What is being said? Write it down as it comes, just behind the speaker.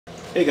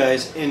Hey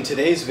guys, in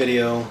today's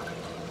video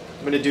I'm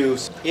going to do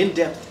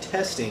in-depth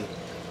testing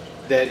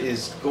that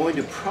is going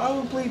to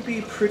probably be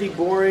pretty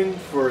boring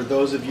for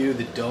those of you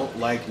that don't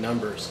like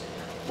numbers.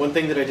 One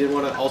thing that I did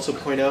want to also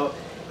point out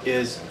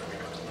is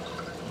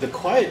the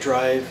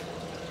QuietDrive,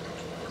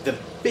 the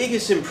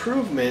biggest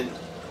improvement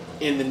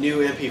in the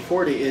new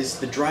MP40 is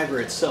the driver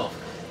itself.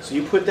 So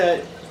you put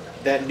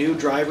that new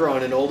driver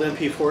on an old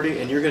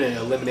MP40 and you're going to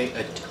eliminate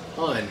a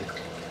ton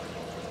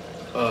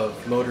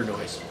of motor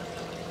noise.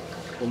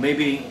 Well,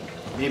 maybe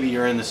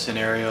you're in the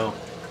scenario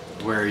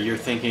where you're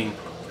thinking,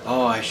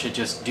 oh, I should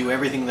just do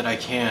everything that I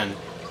can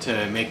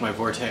to make my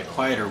VorTech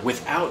quieter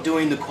without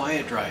doing the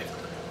QuietDrive.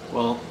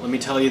 Well, let me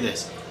tell you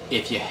this.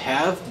 If you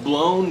have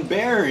blown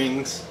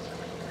bearings,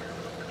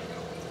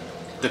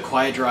 the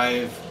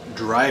QuietDrive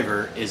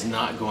driver is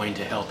not going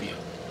to help you.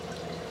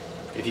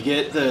 If you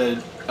get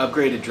the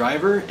upgraded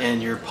driver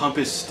and your pump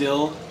is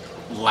still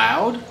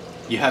loud,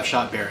 you have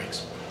shot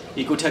bearings.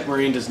 EcoTech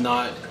Marine does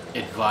not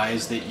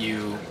advise that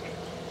you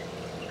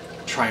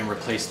try and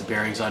replace the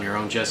bearings on your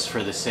own just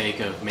for the sake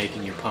of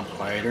making your pump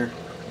quieter.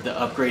 The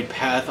upgrade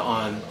path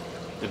on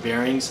the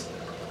bearings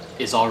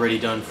is already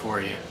done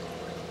for you.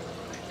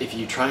 If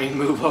you try and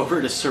move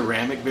over to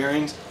ceramic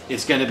bearings,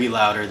 it's going to be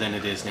louder than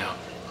it is now.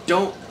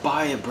 Don't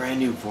buy a brand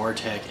new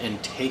VorTech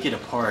and take it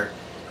apart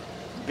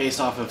based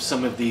off of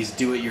some of these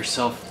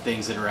do-it-yourself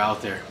things that are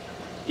out there.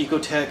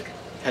 EcoTech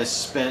has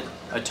spent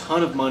a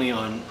ton of money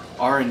on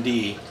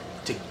R&D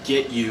to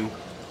get you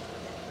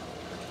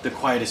the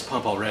quietest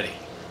pump already.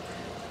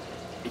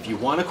 If you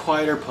want a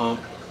quieter pump,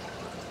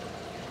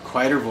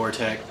 quieter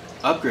VorTech,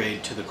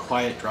 upgrade to the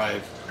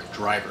QuietDrive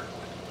driver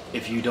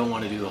if you don't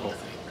want to do the whole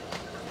thing.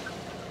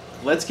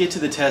 Let's get to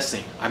the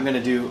testing. I'm going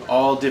to do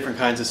all different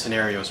kinds of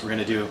scenarios. We're going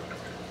to do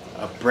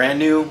a brand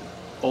new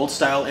old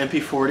style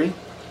MP40,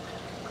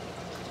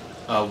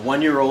 a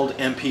 1-year-old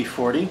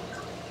MP40,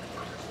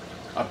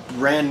 a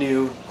brand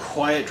new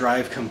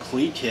QuietDrive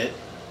complete kit,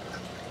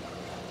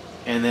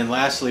 and then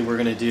lastly we're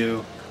going to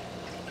do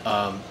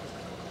a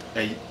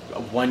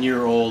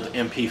 1-year-old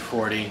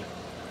MP40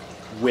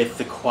 with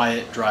the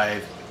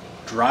QuietDrive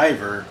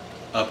driver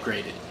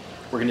upgraded.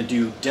 We're going to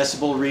do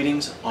decibel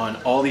readings on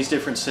all these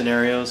different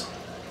scenarios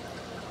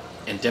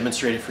and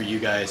demonstrate it for you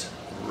guys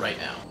right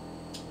now.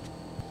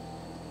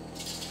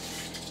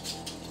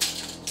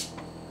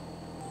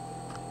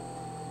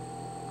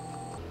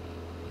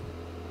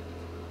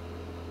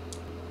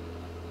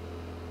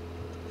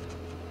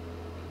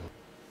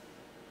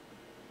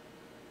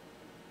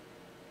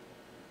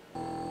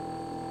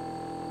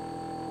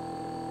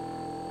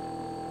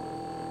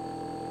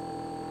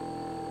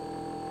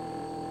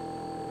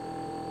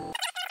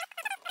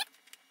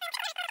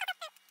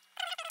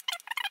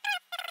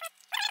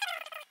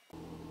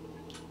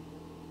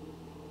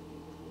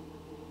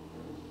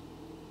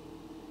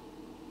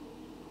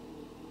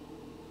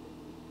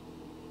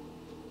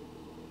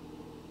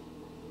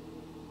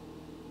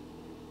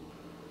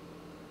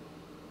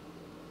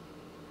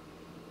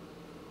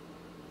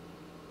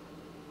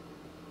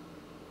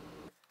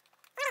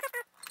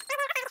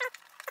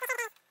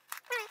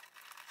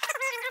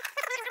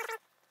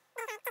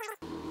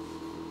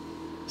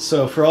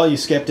 So for all you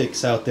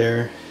skeptics out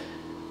there,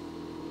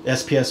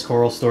 SPS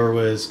Coral Store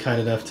was kind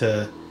enough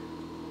to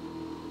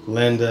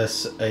lend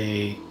us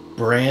a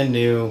brand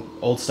new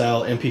old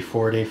style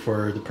MP40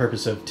 for the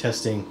purpose of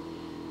testing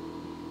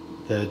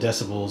the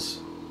decibels.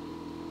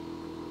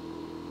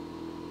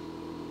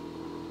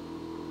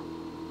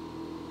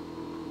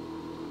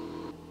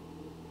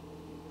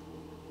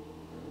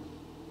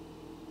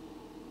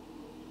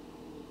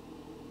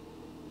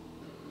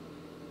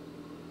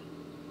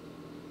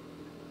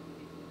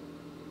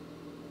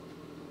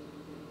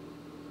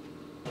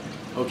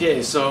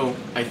 Okay, so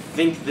I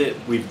think that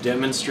we've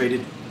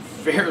demonstrated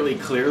fairly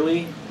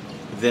clearly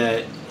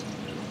that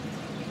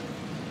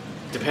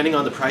depending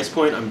on the price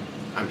point,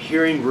 I'm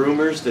hearing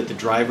rumors that the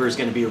driver is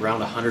going to be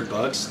around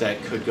 $100.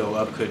 That could go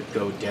up, could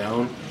go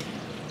down.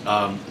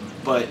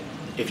 But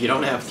if you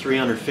don't have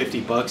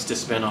 $350 to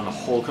spend on a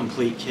whole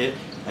complete kit,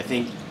 I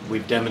think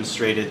we've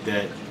demonstrated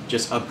that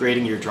just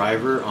upgrading your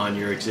driver on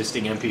your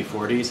existing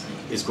MP40s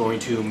is going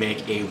to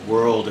make a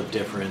world of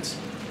difference.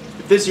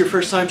 If this is your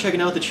first time checking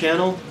out the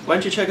channel, why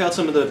don't you check out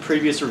some of the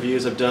previous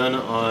reviews I've done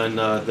on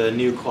the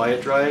new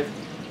QuietDrive.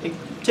 And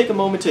take a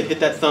moment to hit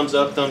that thumbs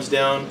up, thumbs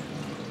down,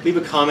 leave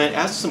a comment,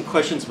 ask some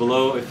questions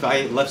below. If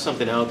I left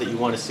something out that you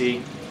want to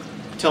see,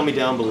 tell me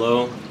down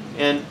below.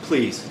 And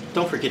please,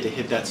 don't forget to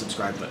hit that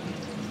subscribe button.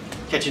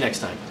 Catch you next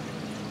time.